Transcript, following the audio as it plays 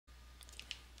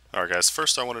Alright guys,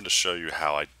 first I wanted to show you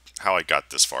how I got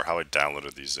this far, how I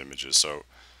downloaded these images. So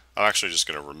I'm actually just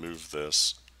going to remove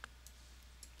this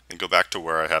and go back to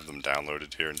where I have them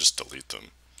downloaded here and just delete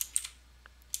them.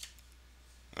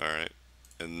 Alright,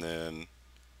 and then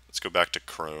let's go back to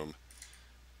Chrome,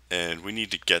 and we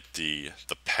need to get the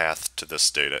path to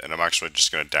this data, and I'm actually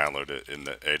just going to download it in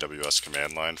the AWS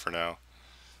command line for now.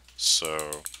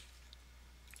 So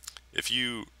if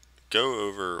you go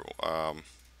over,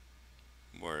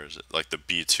 where is it, like the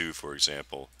B2 for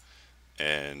example,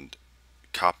 and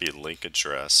copy link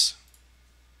address,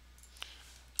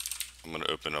 I'm going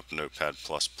to open up Notepad++,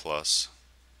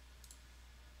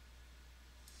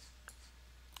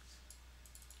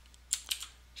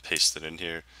 paste it in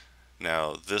here.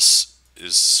 Now this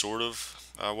is sort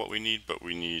of what we need, but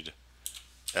we need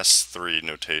S3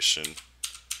 notation,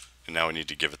 and now we need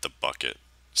to give it the bucket.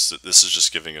 So this is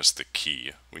just giving us the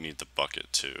key. We need the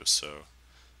bucket too. So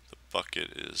the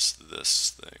bucket is this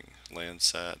thing,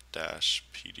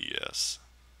 Landsat-PDS.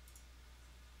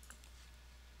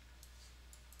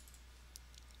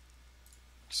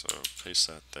 So paste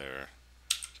that there,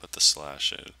 put the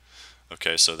slash in.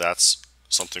 Okay, so that's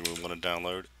something we want to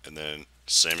download, and then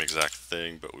same exact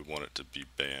thing, but we want it to be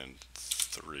band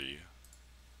 3.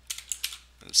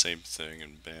 And same thing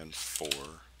in band 4.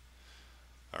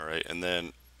 Alright, and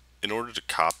then in order to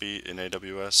copy in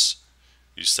AWS,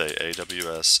 you say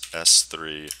AWS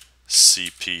S3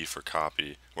 CP for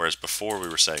copy, whereas before we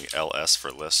were saying LS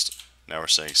for list, now we're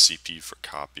saying CP for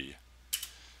copy.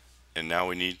 And now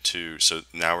we need to, so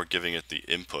now we're giving it the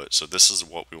input, so this is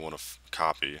what we want to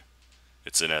copy.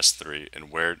 It's in S3,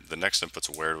 and where the next input's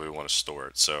where do we want to store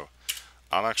it. So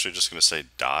I'm actually just going to say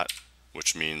dot,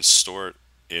 which means store it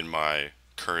in my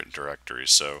current directory.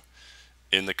 So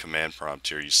in the command prompt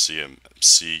here, you see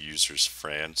C users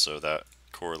Fran, so that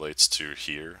correlates to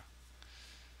here.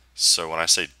 So when I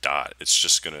say dot, it's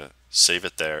just going to save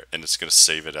it there, and it's going to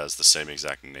save it as the same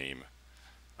exact name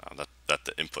that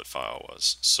the input file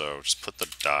was. So just put the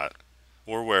dot,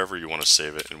 or wherever you want to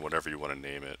save it, and whatever you want to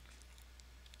name it.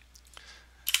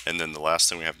 And then the last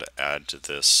thing we have to add to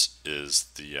this is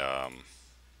the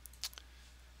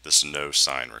this no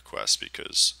sign request,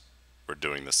 because we're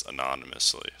doing this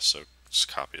anonymously. So just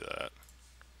copy that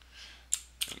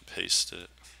and paste it.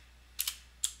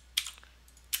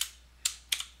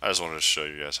 I just wanted to show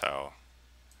you guys how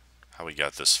we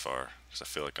got this far, because I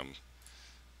feel like I'm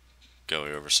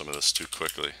going over some of this too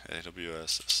quickly.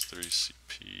 AWS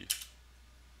S3CP.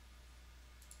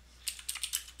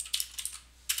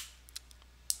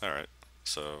 Alright,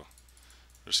 so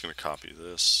I'm just going to copy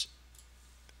this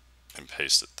and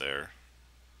paste it there.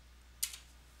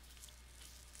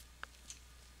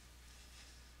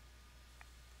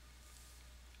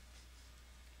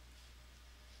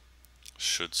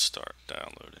 Should start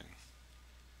downloading.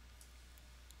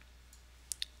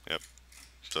 Yep,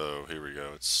 so here we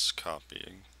go, it's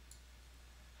copying.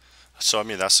 So I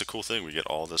mean, that's the cool thing, we get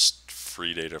all this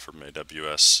free data from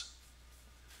AWS.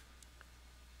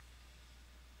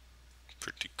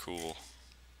 Pretty cool.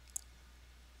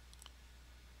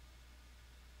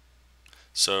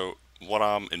 So what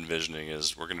I'm envisioning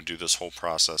is we're going to do this whole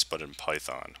process but in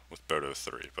Python with Boto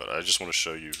 3, but I just want to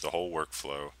show you the whole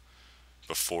workflow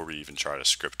before we even try to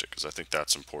script it, because I think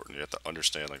that's important. You have to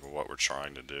understand like what we're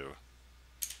trying to do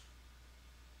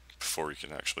before we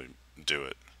can actually do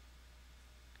it.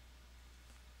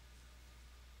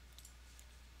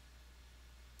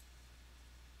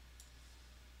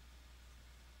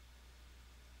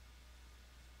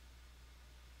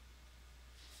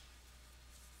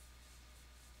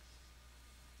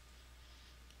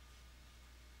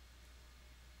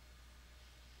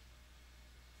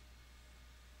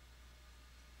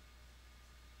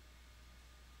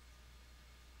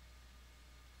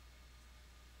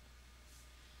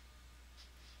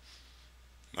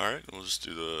 Alright, we'll just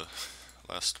do the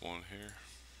last one here.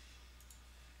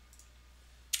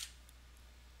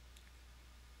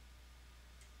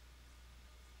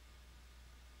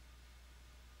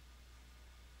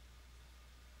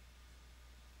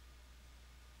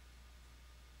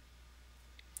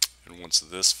 And once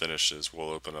this finishes, we'll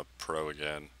open up Pro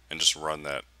again and just run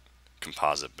that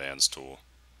Composite Bands tool.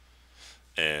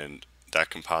 And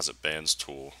that Composite Bands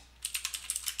tool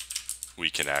we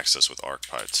can access with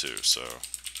ArcPy too, so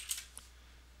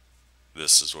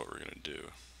this is what we're going to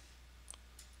do.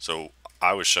 So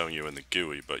I was showing you in the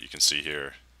GUI, but you can see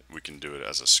here we can do it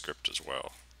as a script as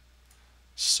well.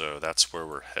 So that's where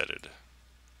we're headed.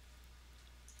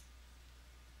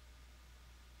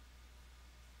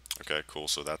 Okay, cool,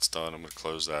 so that's done. I'm going to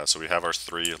close that. So we have our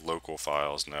 3 local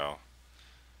files now.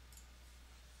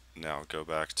 Now go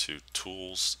back to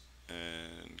Tools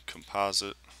and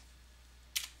composite.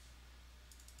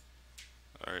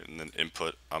 Alright, and then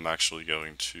input, I'm actually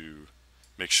going to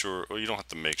make sure, well, you don't have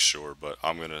to make sure, but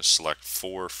I'm going to select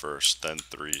 4 first, then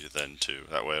 3, then 2.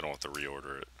 That way I don't have to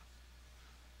reorder it.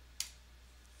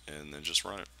 And then just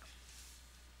run it.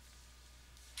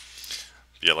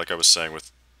 Yeah, like I was saying,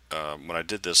 with when I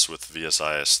did this with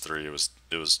VSIS3,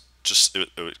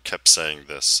 it kept saying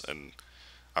this, and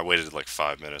I waited like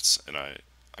 5 minutes, and I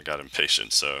got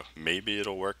impatient. So maybe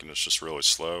it'll work, and it's just really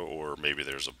slow, or maybe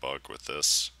there's a bug with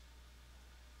this.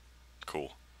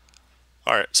 Cool.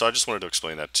 All right, so I just wanted to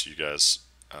explain that to you guys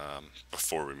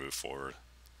before we move forward.